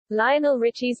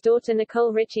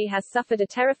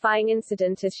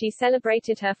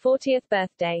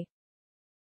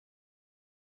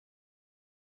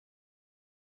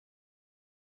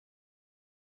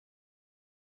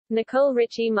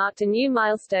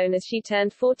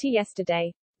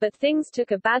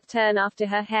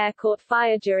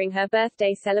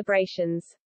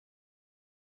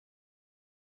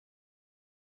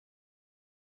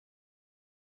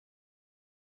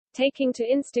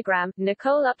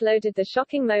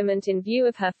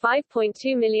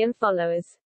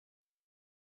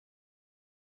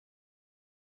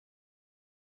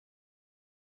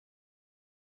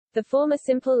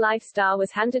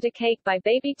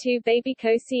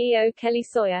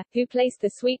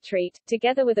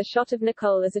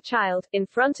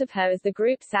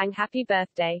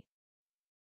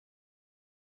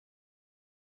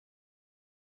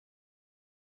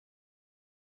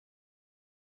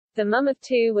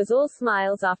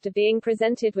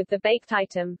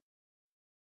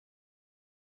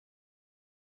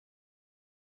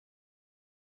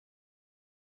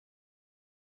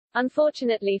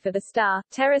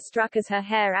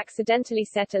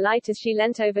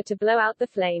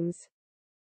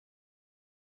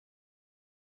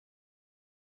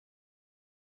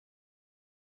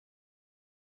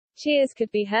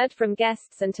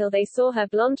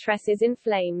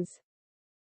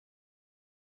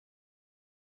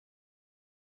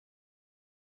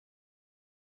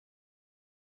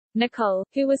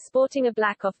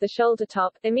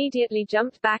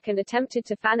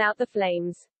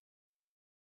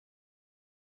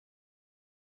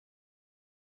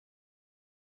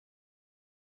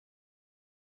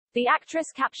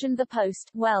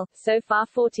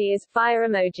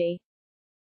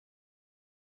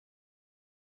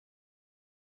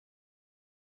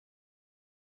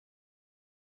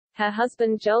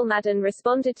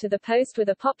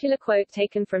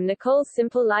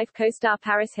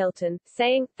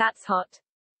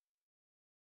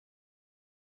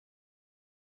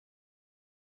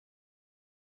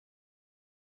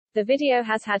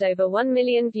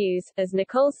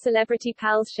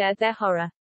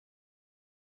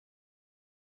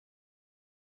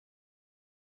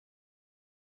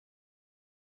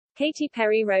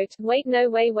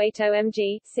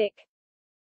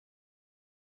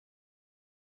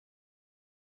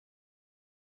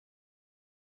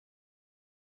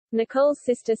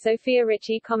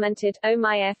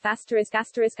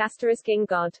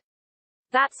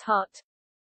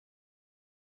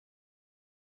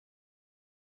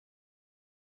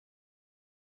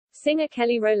Singer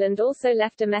Kelly Rowland also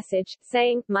left a message,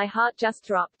 saying, "My heart just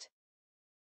dropped."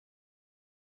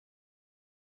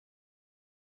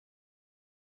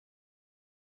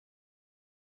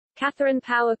 Catherine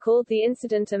Power called the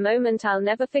incident a moment I'll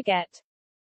never forget.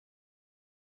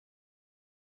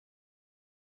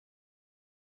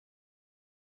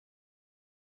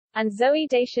 And Zooey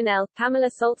Deschanel, Pamela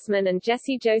Saltzman and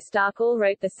Jessie Jo Stark all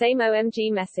wrote the same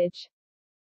OMG message.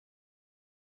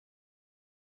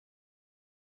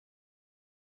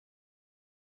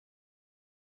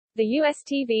 The US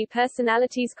TV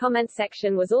personality's comment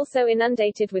section was also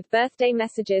inundated with birthday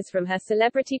messages from her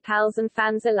celebrity pals and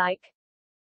fans alike.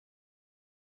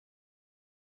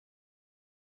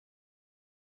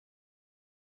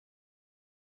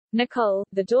 Nicole,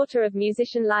 the daughter of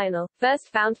musician Lionel, first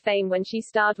found fame when she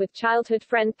starred with childhood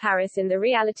friend Paris in the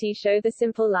reality show The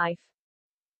Simple Life.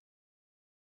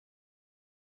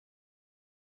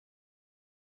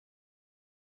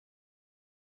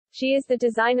 She is the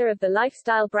designer of the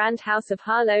lifestyle brand House of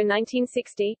Harlow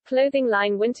 1960, clothing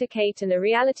line Winter Kate and a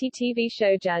reality TV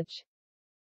show judge.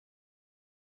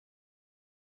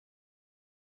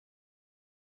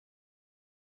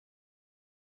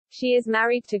 She is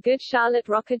married to good Charlotte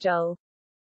rocker Joel.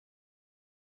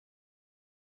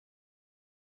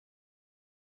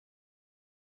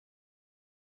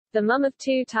 The mum of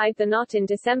two tied the knot in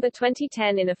December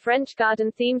 2010 in a French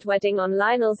garden-themed wedding on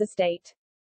Lionel's estate.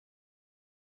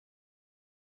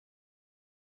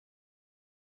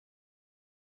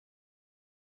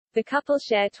 The couple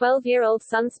share 12-year-old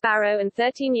son Sparrow and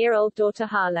 13-year-old daughter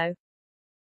Harlow.